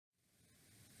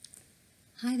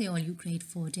Hi there all you grade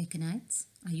 4 Decanites.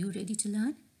 Are you ready to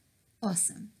learn?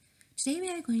 Awesome. Today we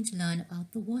are going to learn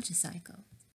about the water cycle.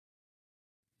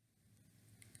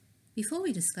 Before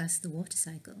we discuss the water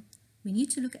cycle, we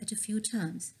need to look at a few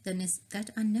terms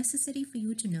that are necessary for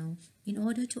you to know in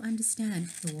order to understand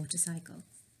the water cycle.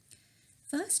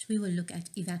 First, we will look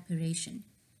at evaporation.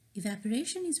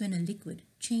 Evaporation is when a liquid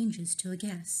changes to a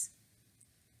gas.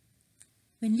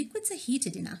 When liquids are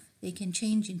heated enough, they can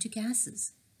change into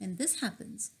gases. When this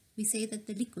happens, we say that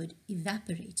the liquid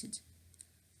evaporated.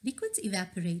 Liquids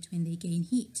evaporate when they gain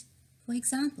heat. For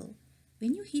example,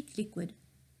 when you heat liquid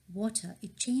water,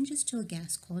 it changes to a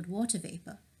gas called water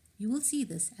vapor. You will see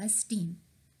this as steam.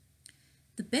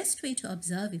 The best way to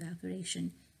observe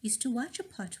evaporation is to watch a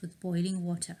pot with boiling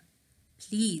water.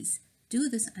 Please do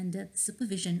this under the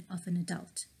supervision of an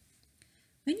adult.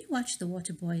 When you watch the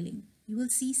water boiling, you will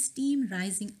see steam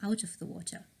rising out of the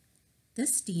water.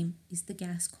 This steam is the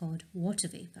gas called water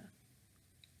vapor.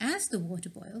 As the water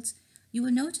boils, you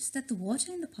will notice that the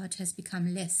water in the pot has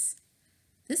become less.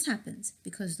 This happens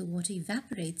because the water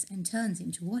evaporates and turns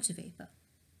into water vapor.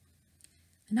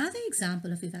 Another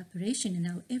example of evaporation in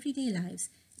our everyday lives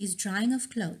is drying of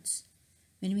clothes.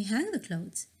 When we hang the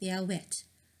clothes, they are wet.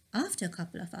 After a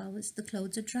couple of hours, the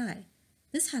clothes are dry.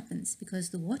 This happens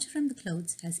because the water from the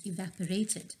clothes has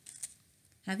evaporated.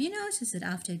 Have you noticed that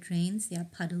after it rains, there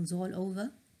are puddles all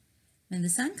over? When the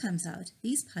sun comes out,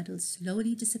 these puddles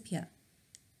slowly disappear.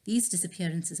 These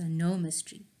disappearances are no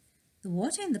mystery. The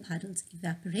water in the puddles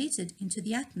evaporated into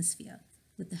the atmosphere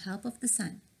with the help of the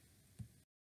sun.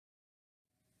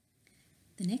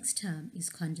 The next term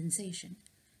is condensation.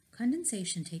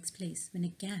 Condensation takes place when a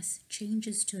gas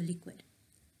changes to a liquid.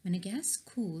 When a gas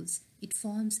cools, it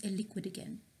forms a liquid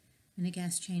again. When a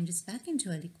gas changes back into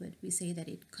a liquid, we say that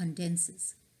it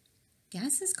condenses.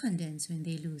 Gases condense when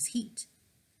they lose heat.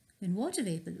 When water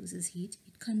vapor loses heat,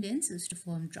 it condenses to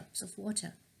form drops of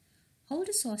water. Hold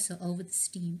a saucer over the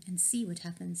steam and see what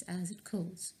happens as it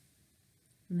cools.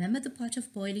 Remember the pot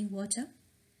of boiling water?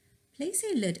 Place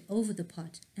a lid over the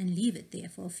pot and leave it there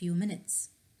for a few minutes.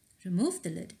 Remove the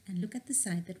lid and look at the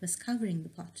side that was covering the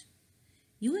pot.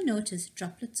 You will notice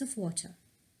droplets of water.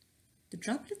 The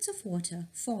droplets of water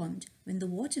formed when the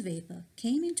water vapor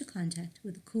came into contact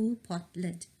with the cool pot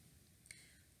lid.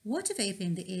 Water vapor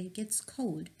in the air gets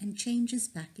cold and changes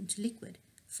back into liquid,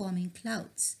 forming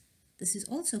clouds. This is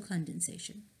also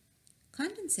condensation.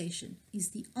 Condensation is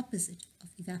the opposite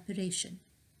of evaporation.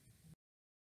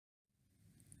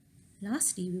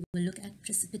 Lastly, we will look at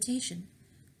precipitation.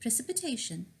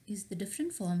 Precipitation is the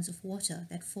different forms of water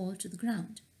that fall to the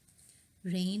ground.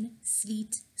 Rain,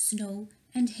 sleet, snow,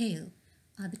 and hail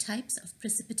are the types of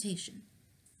precipitation.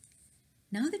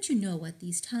 Now that you know what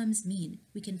these terms mean,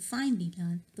 we can finally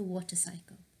learn the water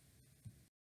cycle.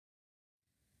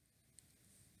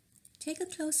 Take a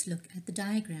close look at the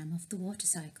diagram of the water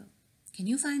cycle. Can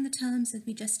you find the terms that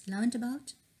we just learned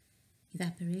about?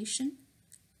 Evaporation,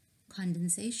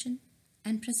 condensation,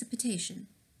 and precipitation.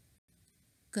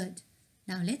 Good.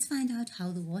 Now let's find out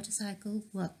how the water cycle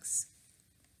works.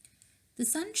 The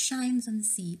sun shines on the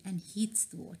sea and heats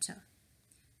the water.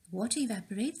 The water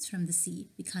evaporates from the sea,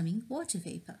 becoming water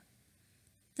vapor.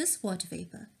 This water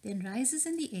vapor then rises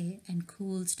in the air and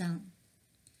cools down.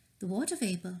 The water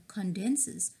vapor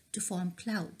condenses to form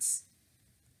clouds.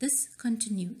 This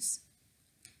continues.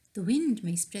 The wind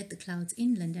may spread the clouds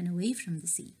inland and away from the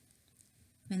sea.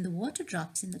 When the water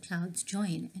drops in the clouds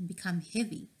join and become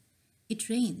heavy, it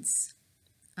rains,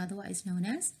 otherwise known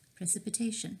as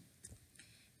precipitation.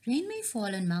 Rain may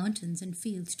fall on mountains and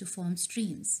fields to form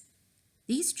streams.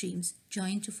 These streams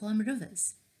join to form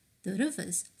rivers. The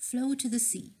rivers flow to the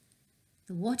sea.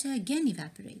 The water again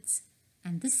evaporates,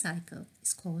 and this cycle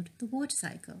is called the water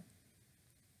cycle.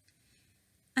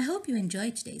 I hope you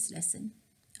enjoyed today's lesson.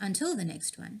 Until the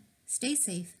next one, stay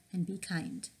safe and be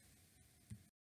kind.